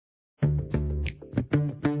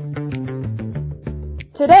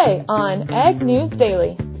Today on Ag News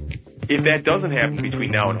Daily. If that doesn't happen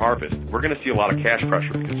between now and harvest, we're going to see a lot of cash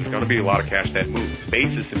pressure because there's going to be a lot of cash that moves.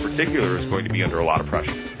 Basis in particular is going to be under a lot of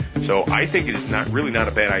pressure. So I think it is not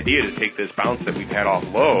a bad idea to take this bounce that we've had off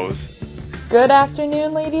lows. Good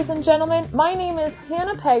afternoon, ladies and gentlemen. My name is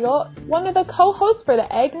Hannah Pagel, one of the co-hosts for the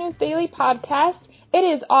Ag News Daily podcast. It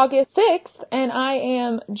is August 6th, and I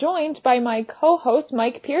am joined by my co-host,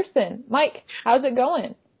 Mike Pearson. Mike, how's it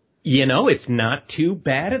going? You know, it's not too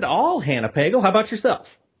bad at all, Hannah Pagel. How about yourself?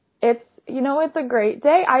 It's a great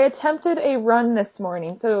day. I attempted a run this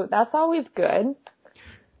morning, so that's always good.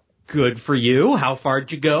 Good for you. How far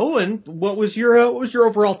did you go, and what was your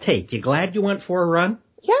overall take? You glad you went for a run?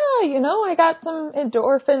 Yeah, I got some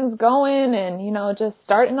endorphins going and, just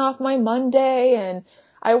starting off my Monday, and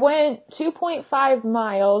I went 2.5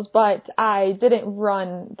 miles, but I didn't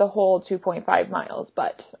run the whole 2.5 miles,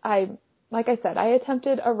 but like I said, I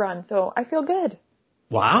attempted a run, so I feel good.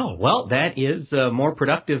 Wow. Well, that is more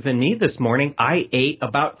productive than me this morning. I ate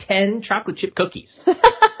about 10 chocolate chip cookies.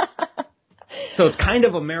 So it's kind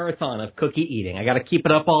of a marathon of cookie eating. I got to keep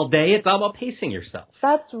it up all day. It's all about pacing yourself.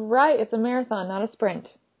 That's right. It's a marathon, not a sprint.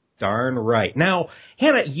 Darn right. Now,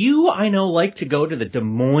 Hannah, you, I know, like to go to the Des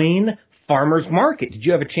Moines Farmers Market. Did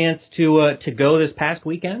you have a chance to go this past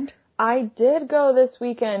weekend? I did go this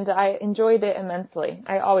weekend. I enjoyed it immensely.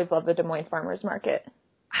 I always love the Des Moines Farmers Market.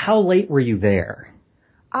 How late were you there?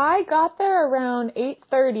 I got there around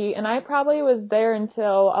 8:30, and I probably was there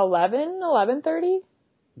until 11:30.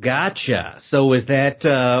 Gotcha. So was that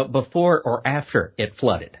before or after it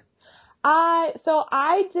flooded? So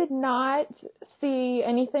I did not see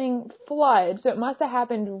anything flood, so it must have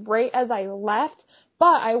happened right as I left.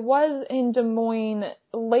 But I was in Des Moines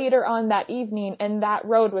later on that evening, and that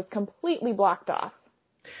road was completely blocked off.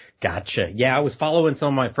 Gotcha. Yeah, I was following some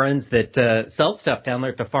of my friends that sell stuff down there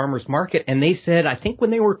at the farmer's market, and they said, I think when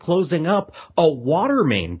they were closing up, a water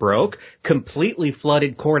main broke, completely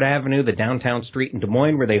flooded Court Avenue, the downtown street in Des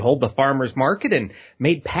Moines where they hold the farmer's market, and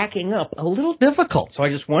made packing up a little difficult. So I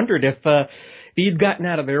just wondered if you'd gotten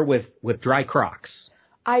out of there with dry Crocs.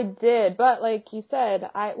 I did, but like you said,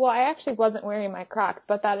 I actually wasn't wearing my Crocs,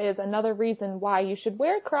 but that is another reason why you should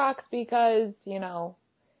wear Crocs because, you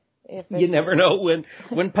never know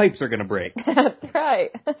when pipes are going to break. That's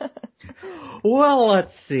right. Well,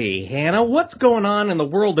 let's see, Hannah, what's going on in the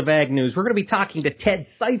world of ag news? We're going to be talking to Ted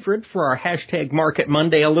Seifried for our hashtag Market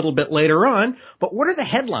Monday a little bit later on, but what are the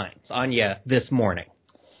headlines on you this morning?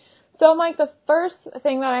 So, Mike, the first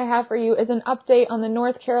thing that I have for you is an update on the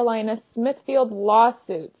North Carolina Smithfield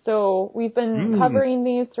lawsuit. So we've been covering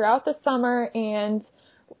these throughout the summer, and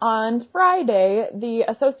on Friday, the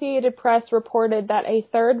Associated Press reported that a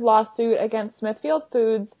third lawsuit against Smithfield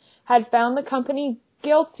Foods had found the company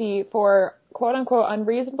guilty for quote-unquote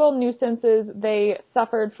unreasonable nuisances they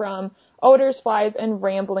suffered from odors, flies, and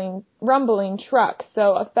rumbling trucks.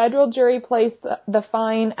 So a federal jury placed the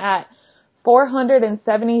fine at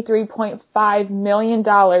 $473.5 million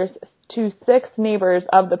to 6 neighbors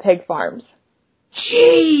of the pig farms.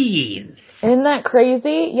 Jeez! Isn't that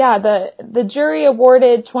crazy? Yeah, the jury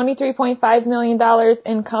awarded $23.5 million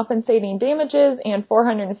in compensating damages and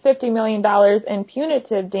 $450 million in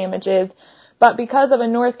punitive damages, but because of a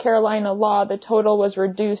North Carolina law, the total was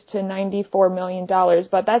reduced to $94 million.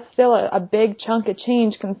 But that's still a big chunk of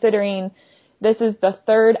change considering this is the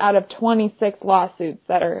third out of 26 lawsuits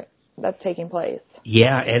that's taking place.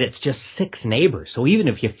 Yeah, and it's just 6 neighbors. So even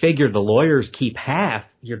if you figure the lawyers keep half,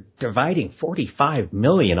 you're dividing $45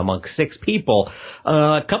 million among 6 people.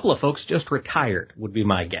 A couple of folks just retired, would be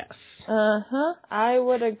my guess. I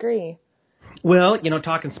would agree. Well,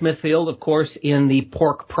 talking Smithfield, of course, in the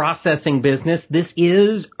pork processing business, this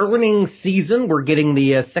is earnings season. We're getting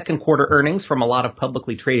the second quarter earnings from a lot of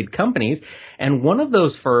publicly traded companies, and one of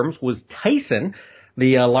those firms was Tyson,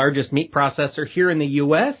 the largest meat processor here in the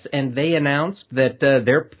U.S., and they announced that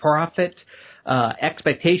their profit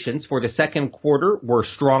expectations for the second quarter were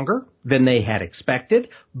stronger than they had expected,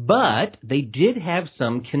 but they did have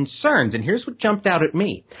some concerns, and here's what jumped out at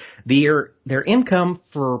me. Their income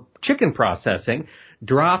for chicken processing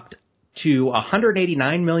dropped to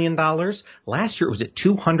 $189 million. Last year it was at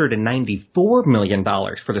 $294 million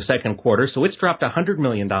for the second quarter, so it's dropped $100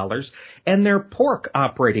 million. And their pork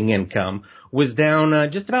operating income was down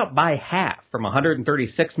just about by half, from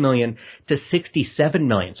 136 million to 67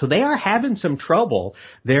 million. So they are having some trouble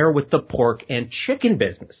there with the pork and chicken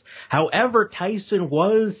business. However, Tyson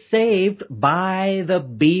was saved by the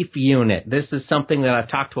beef unit. This is something that I've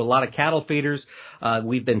talked to a lot of cattle feeders.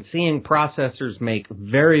 We've been seeing processors make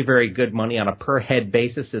very, very good money on a per head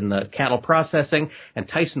basis in the cattle processing, and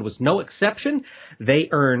Tyson was no exception.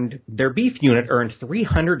 Their beef unit earned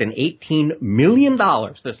 $318 million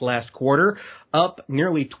this last quarter, up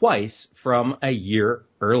nearly twice from a year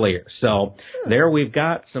earlier. So there we've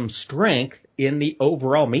got some strength in the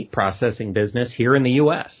overall meat processing business here in the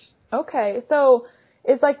U.S. Okay, so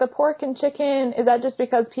it's like the pork and chicken, is that just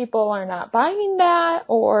because people are not buying that,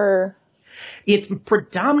 or? It's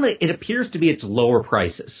predominantly, it appears to be its lower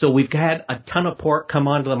prices. So we've had a ton of pork come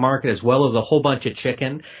onto the market as well as a whole bunch of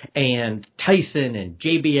chicken, and Tyson and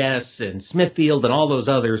JBS and Smithfield and all those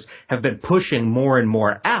others have been pushing more and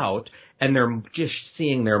more out, and they're just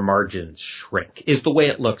seeing their margins shrink, is the way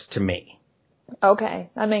it looks to me. Okay,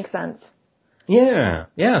 that makes sense. Yeah,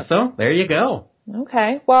 so there you go.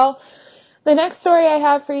 Okay, well, the next story I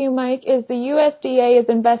have for you, Mike, is the USDA is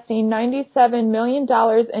investing $97 million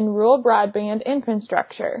in rural broadband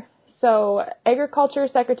infrastructure. So Agriculture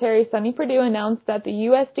Secretary Sonny Perdue announced that the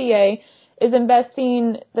USDA is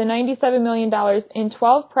investing the $97 million in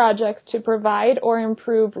 12 projects to provide or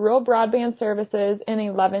improve rural broadband services in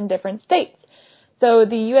 11 different states. So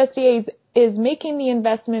the USDA is making the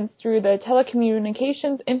investments through the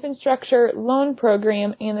Telecommunications Infrastructure Loan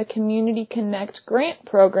Program and the Community Connect Grant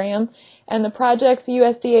Program. And the projects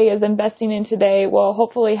USDA is investing in today will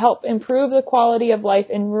hopefully help improve the quality of life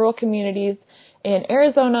in rural communities in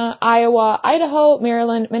Arizona, Iowa, Idaho,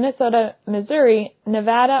 Maryland, Minnesota, Missouri,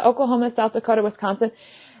 Nevada, Oklahoma, South Dakota, Wisconsin,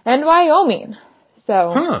 and Wyoming.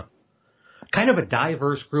 So, kind of a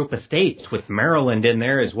diverse group of states with Maryland in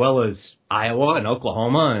there as well as Iowa and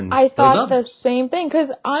Oklahoma and I thought those others. The same thing, because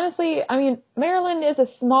honestly, I mean, Maryland is a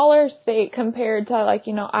smaller state compared to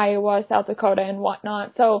Iowa, South Dakota, and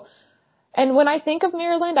whatnot. So, and when I think of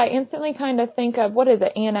Maryland, I instantly kind of think of,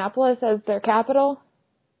 Annapolis as their capital?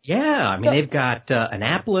 Yeah, I mean, they've got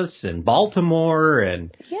Annapolis and Baltimore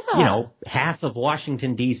and, half of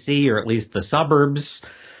Washington, D.C., or at least the suburbs.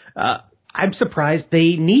 I'm surprised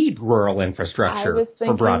they need rural infrastructure for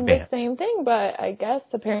broadband. I was thinking the same thing, but I guess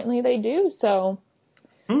apparently they do, so.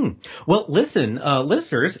 Well, listen,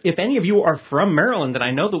 listeners, if any of you are from Maryland, and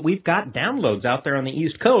I know that we've got downloads out there on the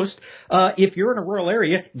East Coast, if you're in a rural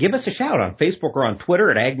area, give us a shout on Facebook or on Twitter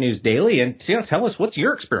at Ag News Daily, and tell us what's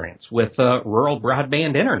your experience with rural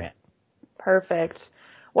broadband internet. Perfect.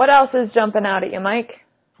 What else is jumping out at you, Mike?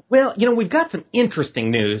 Well, we've got some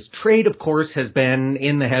interesting news. Trade, of course, has been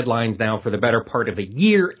in the headlines now for the better part of a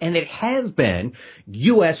year, and it has been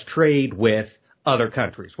U.S. trade with other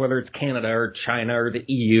countries, whether it's Canada or China or the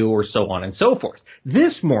EU or so on and so forth.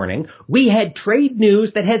 This morning, we had trade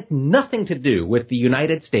news that had nothing to do with the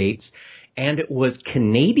United States, and it was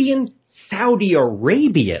Canadian-Saudi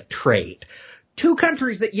Arabia trade. Two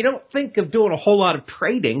countries that you don't think of doing a whole lot of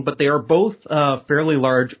trading, but they are both fairly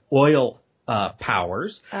large oil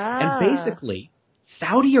powers. And basically,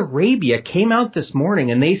 Saudi Arabia came out this morning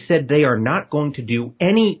and they said they are not going to do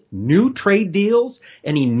any new trade deals,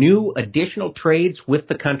 any new additional trades with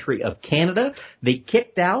the country of Canada. They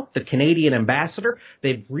kicked out the Canadian ambassador.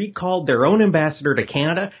 They've recalled their own ambassador to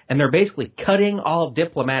Canada, and they're basically cutting all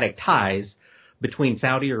diplomatic ties between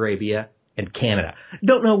Saudi Arabia and Canada.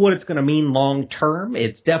 Don't know what it's going to mean long term.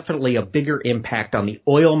 It's definitely a bigger impact on the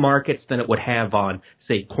oil markets than it would have on,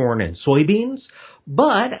 say, corn and soybeans.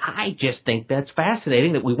 But I just think that's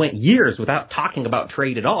fascinating that we went years without talking about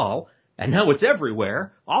trade at all, and now it's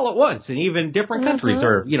everywhere, all at once, and even different countries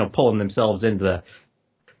are, pulling themselves into the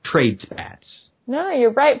trade spats. No,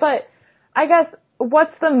 you're right, but I guess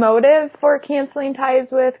what's the motive for canceling ties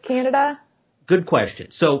with Canada? Good question.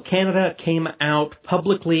 So Canada came out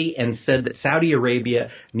publicly and said that Saudi Arabia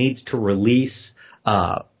needs to release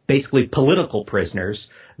basically political prisoners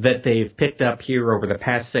that they've picked up here over the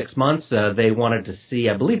past 6 months. They wanted to see,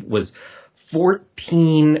 I believe it was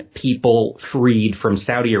 14 people freed from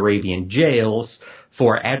Saudi Arabian jails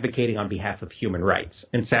for advocating on behalf of human rights.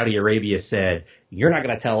 And Saudi Arabia said, you're not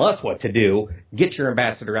going to tell us what to do. Get your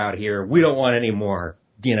ambassador out here. We don't want any more,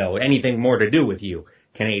 anything more to do with you,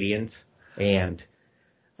 Canadians. And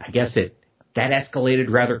I guess that escalated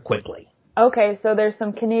rather quickly. Okay, so there's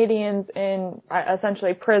some Canadians in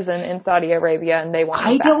essentially prison in Saudi Arabia, and they want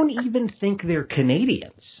them back. I don't even think they're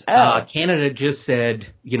Canadians. Canada just said,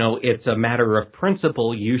 it's a matter of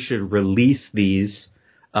principle. You should release these.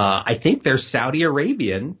 I think they're Saudi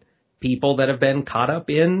Arabian people that have been caught up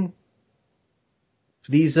in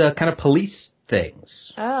these kind of police things.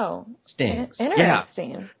 Oh. Stings.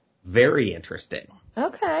 Interesting. Yeah. Very interesting.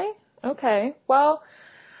 Okay. Well,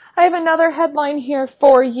 I have another headline here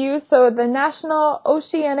for you. So the National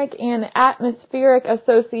Oceanic and Atmospheric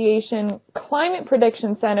Association Climate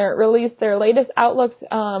Prediction Center released their latest outlooks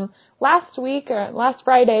last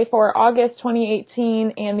Friday for August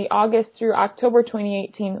 2018 and the August through October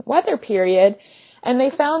 2018 weather period. And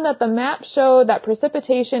they found that the maps show that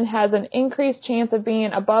precipitation has an increased chance of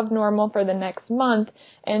being above normal for the next month,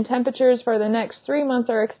 and temperatures for the next 3 months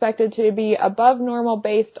are expected to be above normal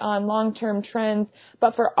based on long-term trends.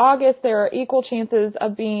 But for August, there are equal chances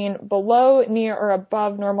of being below, near, or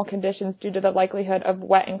above normal conditions due to the likelihood of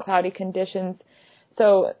wet and cloudy conditions.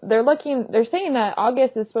 So they're saying that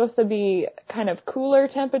August is supposed to be kind of cooler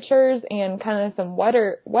temperatures and kind of some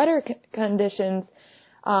wetter conditions.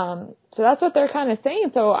 So that's what they're kind of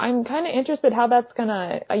saying. So I'm kind of interested how that's going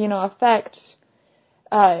to, affect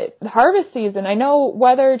the harvest season. I know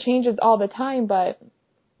weather changes all the time, but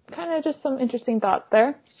kind of just some interesting thoughts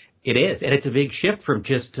there. It is, and it's a big shift from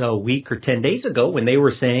just a week or 10 days ago when they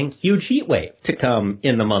were saying huge heat wave to come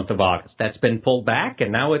in the month of August. That's been pulled back,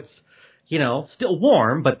 and now it's, still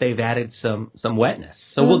warm, but they've added some wetness.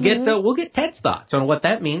 So we'll get Ted's thoughts on what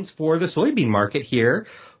that means for the soybean market here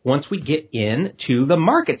once we get into the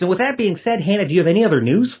markets. And with that being said, Hannah, do you have any other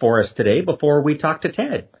news for us today before we talk to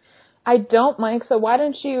Ted? I don't, Mike, so why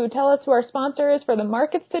don't you tell us who our sponsor is for the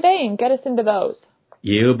markets today and get us into those?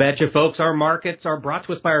 You betcha, folks. Our markets are brought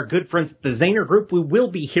to us by our good friends at the Zaner Group. We will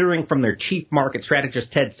be hearing from their chief market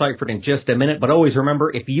strategist, Ted Seifried, in just a minute. But always remember,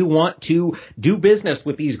 if you want to do business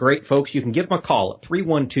with these great folks, you can give them a call at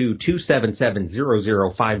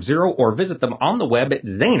 312-277-0050 or visit them on the web at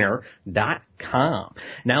zaner.com.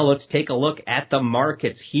 Now let's take a look at the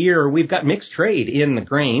markets here. We've got mixed trade in the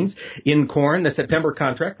grains. In corn, the September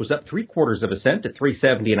contract was up 0.75 cents at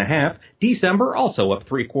 370.5. December also up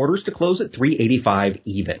 0.75 to close at 385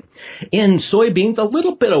 even. In soybeans, a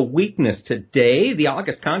little bit of weakness today. The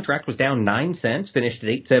August contract was down 9 cents, finished at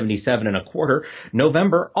 877.25.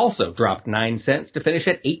 November also dropped 9 cents to finish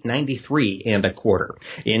at 893.25.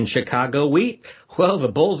 In Chicago wheat, well, the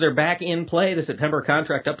bulls are back in play. The September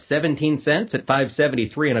contract up 17 cents at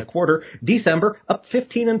 573.25. December up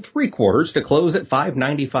 15.75 to close at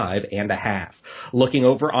 595.5. Looking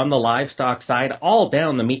over on the livestock side, all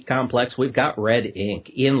down the meat complex, we've got red ink.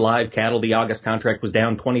 In live cattle, the August contract was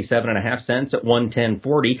down 27.5 cents at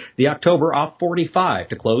 110.40. The October off 45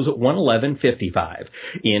 to close at 111.55.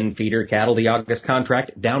 In feeder cattle, the August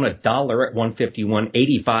contract down $1 at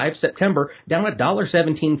 151.85. September down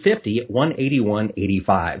 $1.1750 at 181.85.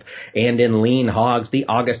 And in lean hogs, the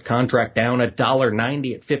August contract down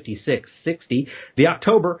 $1.90 at 56.60. The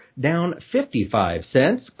October down 55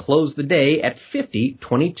 cents, closed the day at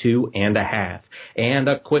 50.22.5. And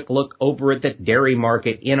a quick look over at the dairy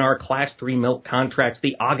market. In our Class 3 milk contracts,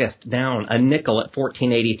 the August down a nickel at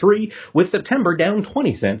 14.83, with September down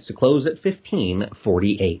 20 cents to close at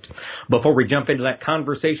 15.48. Before we jump into that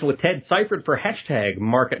conversation with Ted Seifried for Hashtag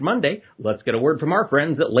Market Monday, let's get a word from our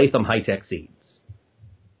friends at Latham High-Tech Seeds.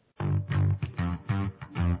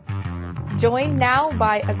 Joined now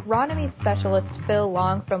by agronomy specialist Phil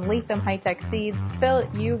Long from Latham High-Tech Seeds. Phil,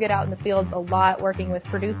 you get out in the fields a lot working with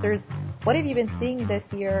producers. What have you been seeing this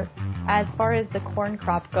year as far as the corn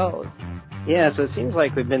crop goes? Yeah, so it seems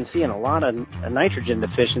like we've been seeing a lot of nitrogen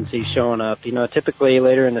deficiency showing up. Typically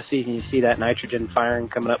later in the season you see that nitrogen firing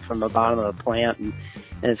coming up from the bottom of the plant, and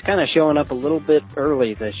it's kind of showing up a little bit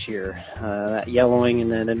early this year. That yellowing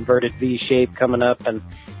and an inverted V shape coming up, and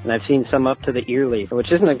I've seen some up to the ear leaf,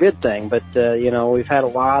 which isn't a good thing, but we've had a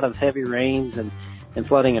lot of heavy rains and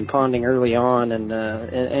flooding and ponding early on, and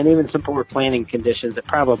even some poor planting conditions that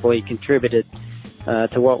probably contributed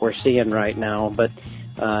to what we're seeing right now. But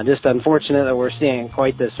just unfortunate that we're seeing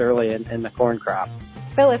quite this early in the corn crop.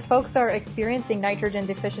 Phil, if folks are experiencing nitrogen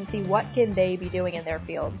deficiency, what can they be doing in their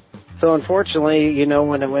fields? So unfortunately,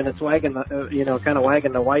 when it's wagging, kind of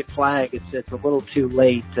wagging the white flag, it's a little too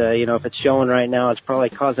late. If it's showing right now, it's probably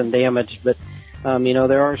causing damage. But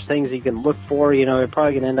there are things you can look for. You're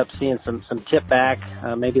probably going to end up seeing some tip back,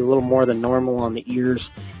 maybe a little more than normal on the ears,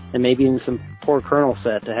 and maybe even some poor kernel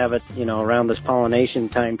set to have it, around this pollination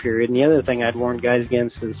time period. And the other thing I'd warn guys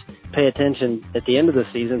against is pay attention at the end of the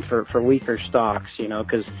season for weaker stalks,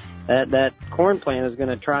 because that corn plant is going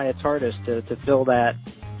to try its hardest to fill that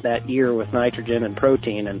ear with nitrogen and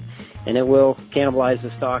protein, and it will cannibalize the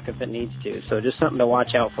stalk if it needs to. So just something to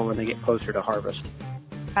watch out for when they get closer to harvest.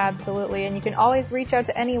 Absolutely, and you can always reach out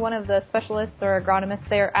to any one of the specialists or agronomists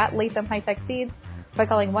there at Latham High-Tech Seeds by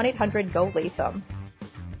calling 1-800-GO-LATHAM.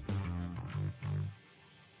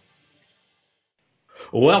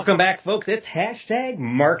 Welcome back, folks. It's hashtag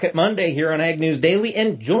Market Monday here on Ag News Daily,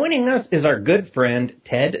 and joining us is our good friend,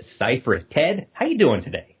 Ted Seifried. Ted, how you doing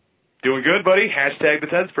today? Doing good, buddy. Hashtag the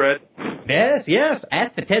Ted Spread. Yes.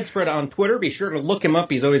 At the Ted Spread on Twitter. Be sure to look him up.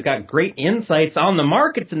 He's always got great insights on the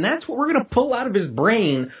markets, and that's what we're going to pull out of his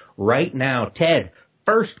brain right now. Ted,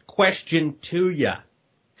 first question to you.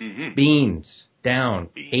 Mm-hmm. Beans down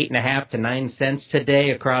 8.5 to 9 cents today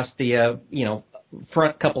across the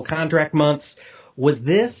front couple contract months. Was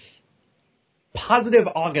this positive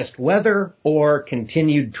August weather or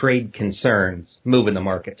continued trade concerns moving the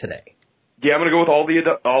market today? Yeah, I'm going to go with all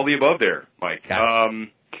the above there, Mike. Gotcha.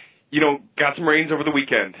 Got some rains over the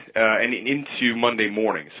weekend and into Monday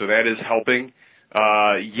morning, so that is helping.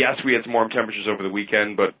 Yes, we had some warm temperatures over the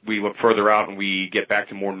weekend, but we look further out and we get back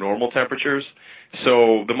to more normal temperatures.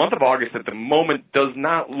 So the month of August at the moment does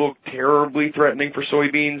not look terribly threatening for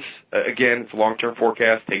soybeans. Again, it's a long-term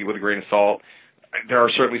forecast. Take it with a grain of salt. There are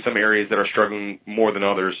certainly some areas that are struggling more than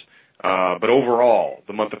others, but overall,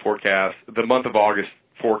 the month of August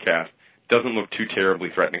forecast doesn't look too terribly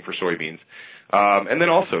threatening for soybeans. And then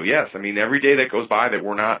also, yes, I mean, every day that goes by that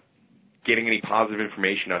we're not getting any positive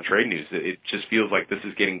information on trade news, it just feels like this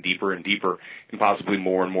is getting deeper and deeper and possibly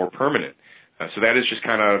more and more permanent. So that is just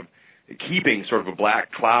kind of keeping sort of a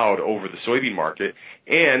black cloud over the soybean market.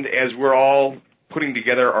 And as we're all putting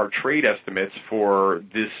together our trade estimates for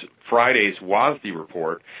this Friday's WASDE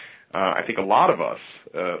report, I think a lot of us,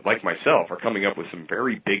 like myself, are coming up with some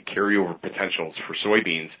very big carryover potentials for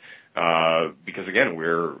soybeans because, again,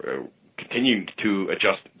 we're continuing to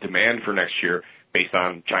adjust demand for next year based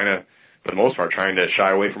on China, for the most part, trying to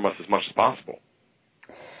shy away from us as much as possible.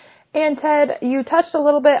 And Ted, you touched a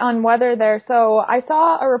little bit on weather there. So I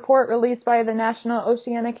saw a report released by the National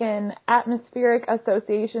Oceanic and Atmospheric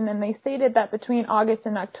Association, and they stated that between August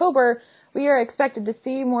and October, we are expected to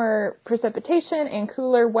see more precipitation and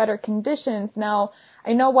cooler, wetter conditions. Now,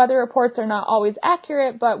 I know weather reports are not always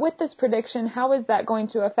accurate, but with this prediction, how is that going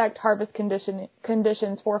to affect harvest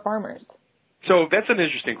conditions for farmers? So that's an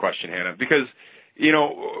interesting question, Hannah, because,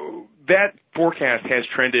 that forecast has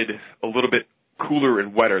trended a little bit cooler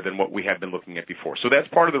and wetter than what we had been looking at before. So that's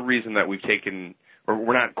part of the reason that we're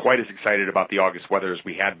not quite as excited about the August weather as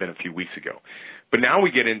we had been a few weeks ago. But now we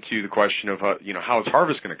get into the question of, how is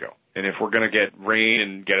harvest going to go? And if we're going to get rain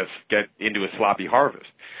and get into a sloppy harvest.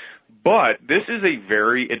 But this is a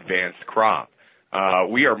very advanced crop.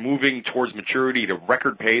 We are moving towards maturity at a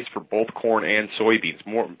record pace for both corn and soybeans,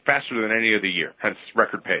 faster than any other year, hence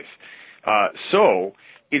record pace. So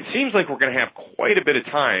it seems like we're going to have quite a bit of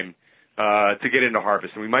time to get into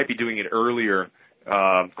harvest, and we might be doing it earlier,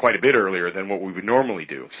 quite a bit earlier than what we would normally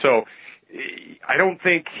do. So I don't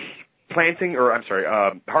think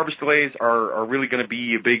harvest delays are really going to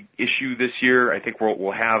be a big issue this year. I think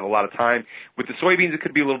we'll have a lot of time. With the soybeans, it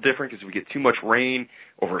could be a little different because we get too much rain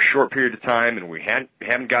over a short period of time, and we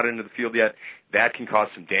haven't got into the field yet. That can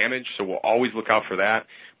cause some damage, so we'll always look out for that.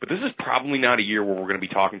 But this is probably not a year where we're going to be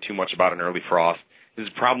talking too much about an early frost. This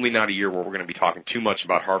is probably not a year where we're going to be talking too much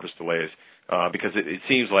about harvest delays because it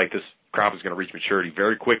seems like this crop is going to reach maturity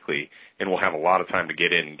very quickly, and we'll have a lot of time to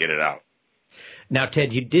get in and get it out. Now,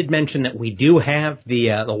 Ted, you did mention that we do have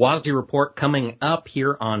the WASDE report coming up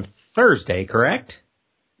here on Thursday, correct?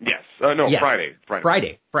 Yes. Yes. Friday.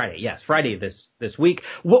 Friday this week.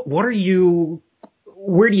 Where do you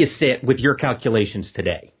sit with your calculations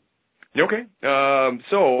today? Okay.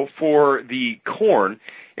 So for the corn,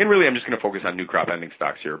 and really I'm just going to focus on new crop ending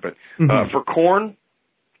stocks here, but for corn,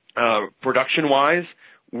 production-wise,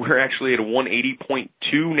 we're actually at a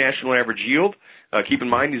 180.2 national average yield. Keep in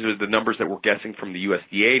mind, these are the numbers that we're guessing from the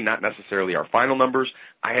USDA, not necessarily our final numbers.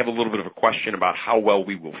 I have a little bit of a question about how well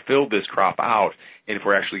we will fill this crop out and if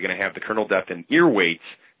we're actually going to have the kernel depth and ear weights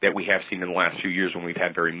that we have seen in the last few years when we've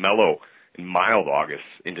had very mellow and mild August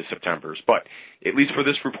into Septembers. But at least for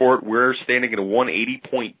this report, we're standing at a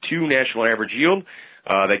 180.2 national average yield.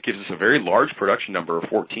 That gives us a very large production number of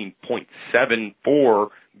 14.74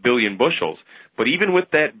 billion bushels. But even with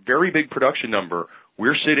that very big production number,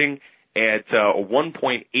 we're sitting at a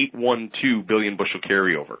 1.812 billion bushel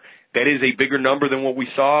carryover. That is a bigger number than what we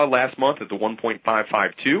saw last month at the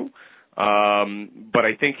 1.552. But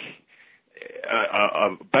I think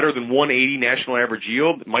better than 180 national average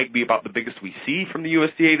yield might be about the biggest we see from the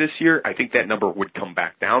USDA this year. I think that number would come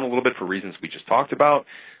back down a little bit for reasons we just talked about.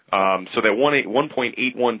 So that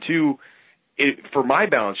 1.812 for my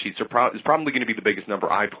balance sheets is probably going to be the biggest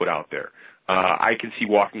number I put out there. I can see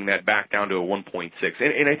walking that back down to a 1.6.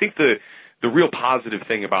 And I think the real positive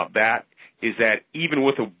thing about that is that even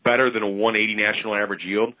with a better than a 180 national average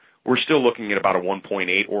yield, we're still looking at about a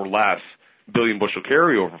 1.8 or less billion bushel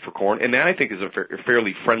carryover for corn, and that I think is a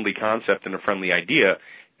fairly friendly concept and a friendly idea,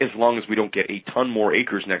 as long as we don't get a ton more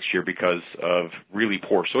acres next year because of really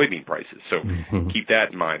poor soybean prices. So keep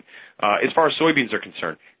that in mind. As far as soybeans are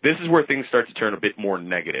concerned, this is where things start to turn a bit more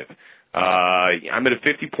negative. I'm at a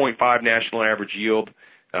 50.5 national average yield,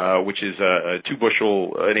 which is a 2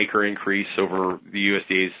 bushel an acre increase over the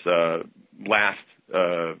USDA's last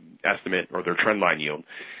estimate, or their trend line yield.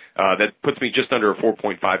 That puts me just under a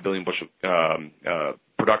 4.5 billion bushel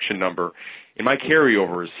production number. And my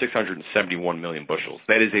carryover is 671 million bushels.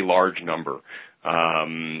 That is a large number.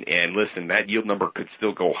 And listen, that yield number could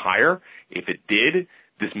still go higher. If it did,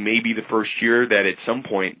 this may be the first year that at some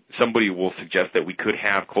point somebody will suggest that we could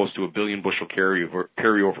have close to a billion bushel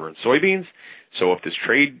carryover in soybeans. So if this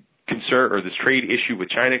trade concern or this trade issue with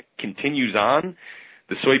China continues on,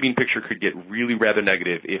 the soybean picture could get really rather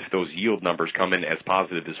negative if those yield numbers come in as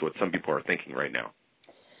positive as what some people are thinking right now.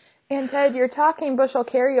 And Ted, you're talking bushel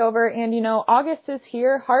carryover, and August is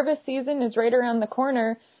here. Harvest season is right around the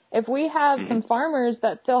corner. If we have some farmers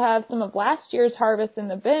that still have some of last year's harvest in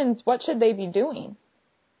the bins, what should they be doing?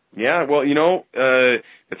 Yeah, well,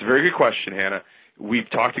 that's a very good question, Hannah. We've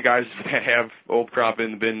talked to guys that have old crop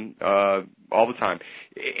in the bin all the time.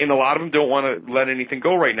 And a lot of them don't want to let anything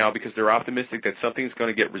go right now because they're optimistic that something's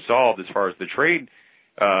going to get resolved as far as the trade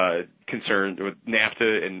concerned with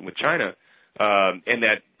NAFTA and with China, and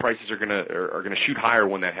that prices are going to shoot higher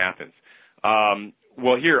when that happens.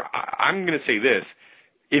 Well, here, I'm going to say this.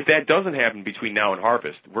 If that doesn't happen between now and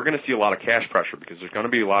harvest, we're going to see a lot of cash pressure because there's going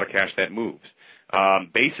to be a lot of cash that moves.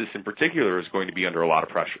 Basis in particular is going to be under a lot of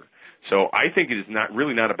pressure. So I think it is not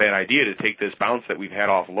a bad idea to take this bounce that we've had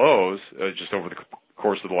off lows just over the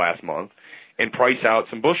course of the last month and price out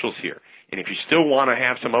some bushels here. And if you still want to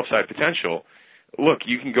have some upside potential, look,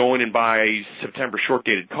 you can go in and buy September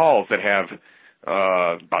short-dated calls that have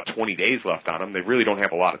about 20 days left on them. They really don't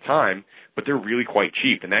have a lot of time, but they're really quite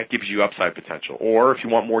cheap, and that gives you upside potential. Or if you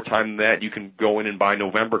want more time than that, you can go in and buy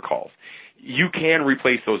November calls. You can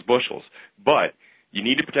replace those bushels, but you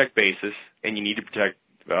need to protect basis, and you need to protect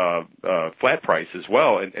flat price as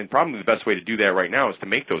well. And probably the best way to do that right now is to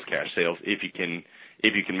make those cash sales if you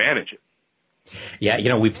can manage it.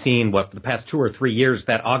 Yeah, we've seen for the past 2 or 3 years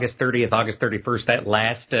that August 30th, August 31st, that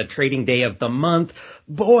last trading day of the month,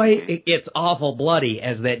 boy, it's awful bloody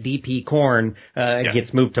as that DP corn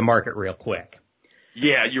gets moved to market real quick.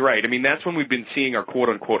 Yeah, you're right. I mean, that's when we've been seeing our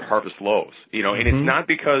quote-unquote harvest lows, and it's not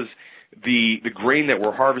because the grain that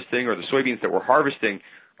we're harvesting or the soybeans that we're harvesting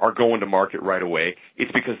are going to market right away.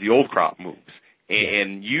 It's because the old crop moves.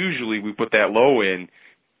 And usually we put that low in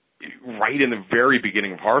right in the very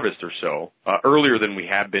beginning of harvest or so, earlier than we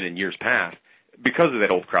have been in years past because of that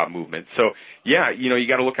old crop movement. So, yeah, you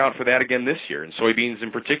got to look out for that again this year. And soybeans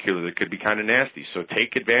in particular, that could be kind of nasty. So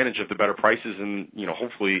take advantage of the better prices and,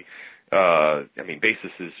 hopefully,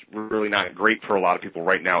 basis is really not great for a lot of people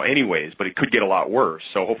right now anyways, but it could get a lot worse.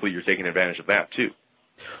 So hopefully you're taking advantage of that too.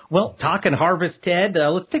 Well, talking harvest, Ted,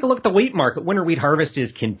 let's take a look at the wheat market. Winter wheat harvest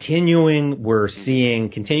is continuing. We're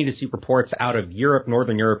continue to see reports out of Europe,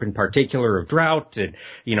 Northern Europe in particular, of drought and,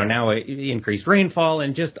 now increased rainfall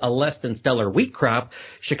and just a less than stellar wheat crop.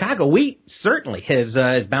 Chicago wheat certainly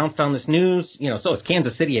has bounced on this news. So has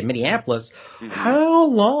Kansas City and Minneapolis. How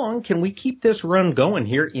long can we keep this run going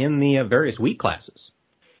here in the various wheat classes?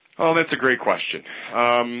 Oh, that's a great question.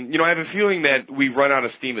 I have a feeling that we run out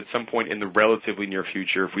of steam at some point in the relatively near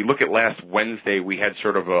future. If we look at last Wednesday, we had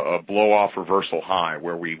sort of a blow-off reversal high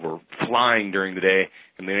where we were flying during the day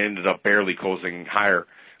and then ended up barely closing higher.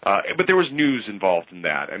 But there was news involved in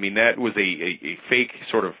that. I mean, that was a fake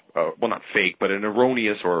sort of, not fake, but an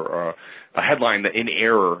erroneous or a headline in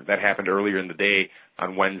error that happened earlier in the day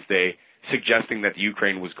on Wednesday, suggesting that the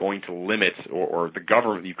Ukraine was going to limit, or the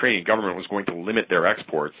Ukrainian government was going to limit their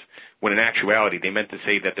exports, when in actuality they meant to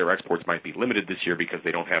say that their exports might be limited this year because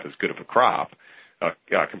they don't have as good of a crop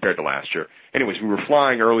compared to last year. Anyways, we were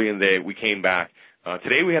flying early in the day. We came back.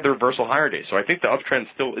 Today we had the reversal higher day, so I think the uptrend's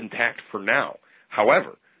still intact for now.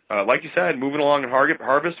 However, like you said, moving along in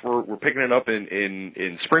harvest, we're picking it up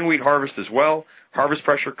in spring wheat harvest as well. Harvest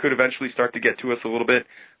pressure could eventually start to get to us a little bit.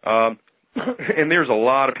 And there's a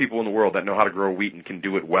lot of people in the world that know how to grow wheat and can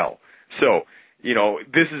do it well. So,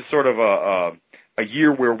 this is sort of a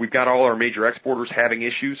year where we've got all our major exporters having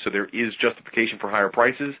issues, so there is justification for higher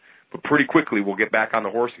prices, but pretty quickly we'll get back on the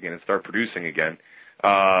horse again and start producing again.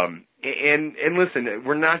 And listen,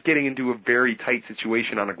 we're not getting into a very tight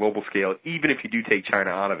situation on a global scale, even if you do take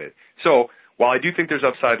China out of it. So, while I do think there's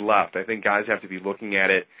upside left, I think guys have to be looking at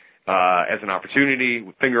it as an opportunity,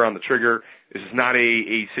 with finger on the trigger. This is not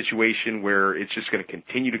a situation where it's just going to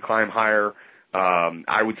continue to climb higher.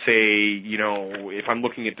 I would say, if I'm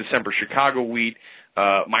looking at December Chicago wheat,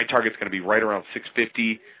 my target's going to be right around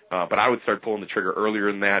 650, but I would start pulling the trigger earlier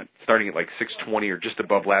than that, starting at like 620 or just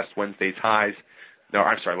above last Thursday's highs.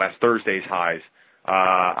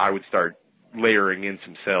 I would start layering in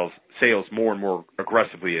some sales more and more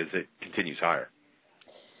aggressively as it continues higher.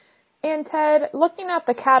 And Ted, looking at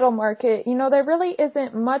the cattle market, there really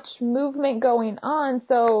isn't much movement going on.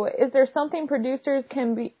 So is there something producers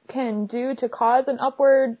can do to cause an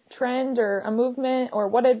upward trend or a movement, or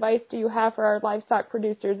what advice do you have for our livestock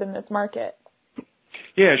producers in this market?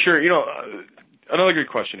 Yeah, sure. Another good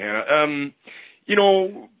question, Hannah.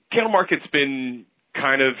 Cattle market's been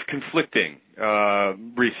kind of conflicting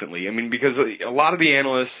recently. I mean, because a lot of the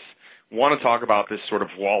analysts want to talk about this sort of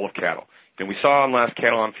wall of cattle. And we saw on last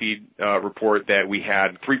Cattle on Feed report that we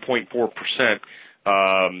had 3.4%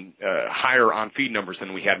 higher on feed numbers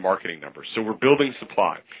than we had marketing numbers. So we're building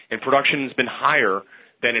supply. And production has been higher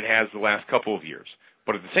than it has the last couple of years.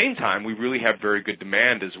 But at the same time, we really have very good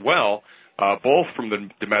demand as well, both from the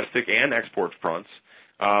domestic and export fronts.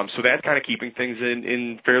 So that's kind of keeping things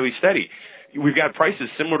in fairly steady. We've got prices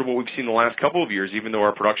similar to what we've seen the last couple of years, even though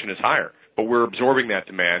our production is higher. But we're absorbing that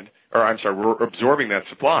we're absorbing that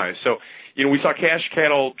supply. So, we saw cash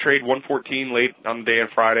cattle trade 114 late on the day on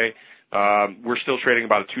Friday. We're still trading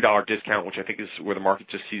about a $2 discount, which I think is where the market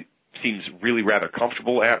just seems really rather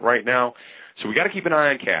comfortable at right now. So we got to keep an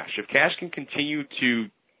eye on cash. If cash can continue to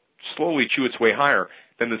slowly chew its way higher,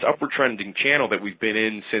 then this upward trending channel that we've been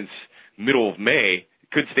in since middle of May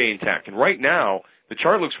could stay intact. And right now, the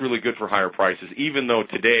chart looks really good for higher prices, even though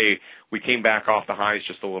today we came back off the highs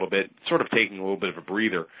just a little bit, sort of taking a little bit of a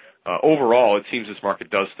breather. Overall, it seems this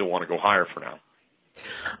market does still want to go higher for now.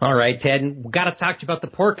 All right, Ted, we've got to talk to you about the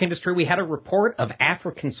pork industry. We had a report of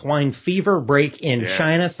African swine fever break in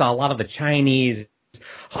China. Saw a lot of the Chinese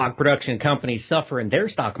hog production companies suffer in their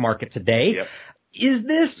stock market today. Yep. Is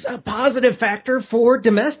this a positive factor for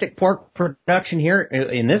domestic pork production here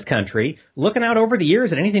in this country? Looking out over the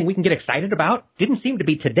years at anything we can get excited about? Didn't seem to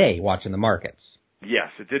be today watching the markets.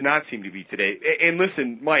 Yes, it did not seem to be today. And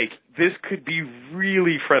listen, Mike, this could be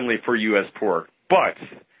really friendly for U.S. pork, but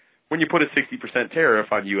when you put a 60%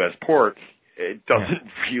 tariff on U.S. pork, it doesn't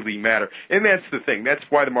really matter. And that's the thing. That's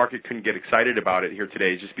why the market couldn't get excited about it here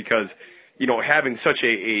today, just because, having such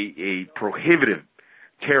a prohibitive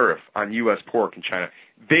tariff on U.S. pork in China,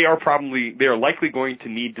 they are likely going to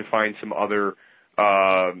need to find some other,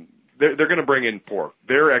 they're going to bring in pork.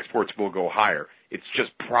 Their exports will go higher. It's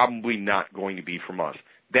just probably not going to be from us.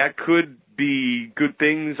 That could be good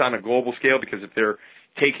things on a global scale, because if they're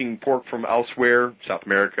taking pork from elsewhere, South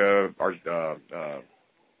America,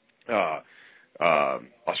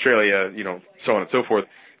 Australia, so on and so forth,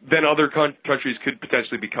 then other countries could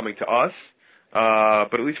potentially be coming to us.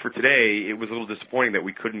 But at least for today, it was a little disappointing that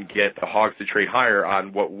we couldn't get the hogs to trade higher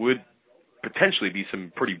on what would potentially be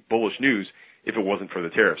some pretty bullish news if it wasn't for the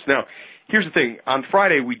tariffs. Now, here's the thing. On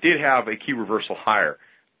Friday, we did have a key reversal higher.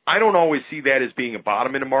 I don't always see that as being a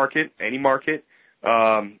bottom in a market, any market.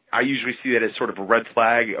 I usually see that as sort of a red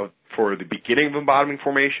flag for the beginning of a bottoming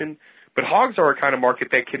formation. But hogs are a kind of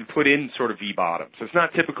market that can put in sort of V-bottoms. So it's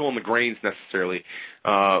not typical in the grains necessarily,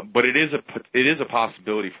 but it is a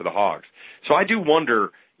possibility for the hogs. So I do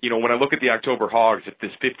wonder, when I look at the October hogs, if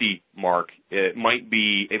this 50 mark, it might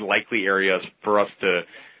be a likely area for us to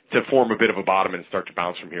form a bit of a bottom and start to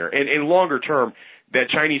bounce from here. And longer term, that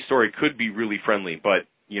Chinese story could be really friendly, but,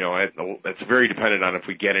 that's very dependent on if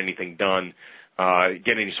we get anything done,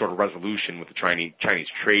 get any sort of resolution with the Chinese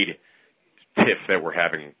trade tiff that we're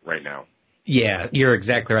having right now. Yeah, you're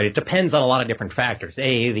exactly right. It depends on a lot of different factors.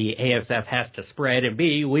 A, the ASF has to spread, and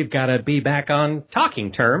B, we've got to be back on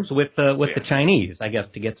talking terms with the Chinese, I guess,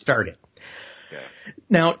 to get started. Yeah.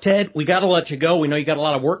 Now, Ted, we got to let you go. We know you got a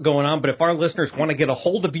lot of work going on, but if our listeners want to get a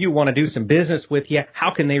hold of you, want to do some business with you,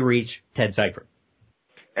 how can they reach Ted Seifried?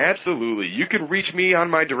 Absolutely. You can reach me on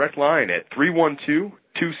my direct line at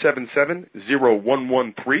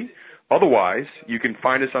 312-277-0113. Otherwise, you can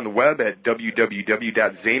find us on the web at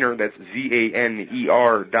www.zaner, that's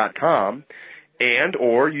ZANER.com,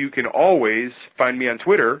 or you can always find me on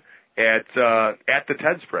Twitter at the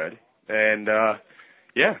Ted Spread. And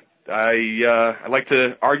I like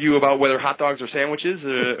to argue about whether hot dogs are sandwiches,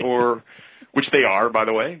 or which they are, by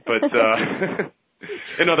the way, but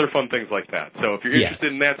and other fun things like that. So if you're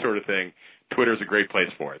interested in that sort of thing, Twitter is a great place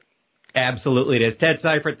for it. Absolutely it is. Ted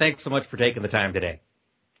Seifried, thanks so much for taking the time today.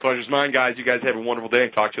 Pleasure's mine, guys. You guys have a wonderful day.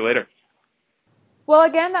 Talk to you later. Well,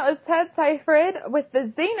 again, that was Ted Seifried with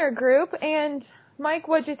the Zaner Group. And, Mike,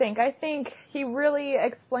 what'd you think? I think he really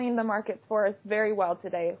explained the markets for us very well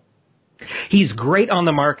today. He's great on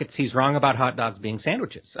the markets. He's wrong about hot dogs being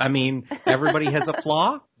sandwiches. I mean, everybody has a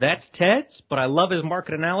flaw. That's Ted's, but I love his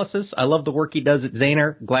market analysis. I love the work he does at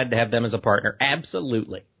Zaner. Glad to have them as a partner.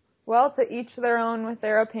 Absolutely. Well, to each their own with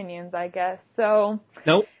their opinions, I guess. So.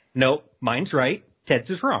 Nope. Mine's right. Ted's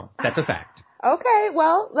is wrong. That's a fact. Okay,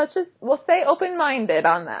 well, we'll stay open-minded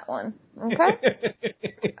on that one, okay?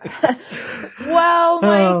 Well,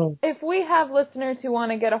 Mike, if we have listeners who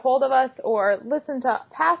want to get a hold of us or listen to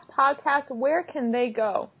past podcasts, where can they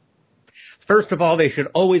go? First of all, they should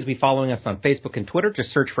always be following us on Facebook and Twitter.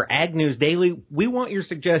 Just search for Ag News Daily. We want your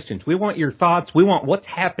suggestions. We want your thoughts. We want what's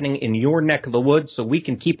happening in your neck of the woods so we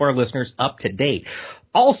can keep our listeners up to date.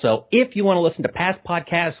 Also, if you want to listen to past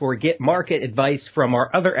podcasts or get market advice from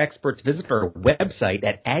our other experts, visit our website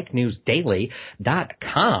at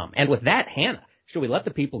agnewsdaily.com. And with that, Hannah, should we let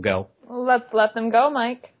the people go? Let's let them go,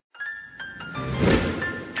 Mike.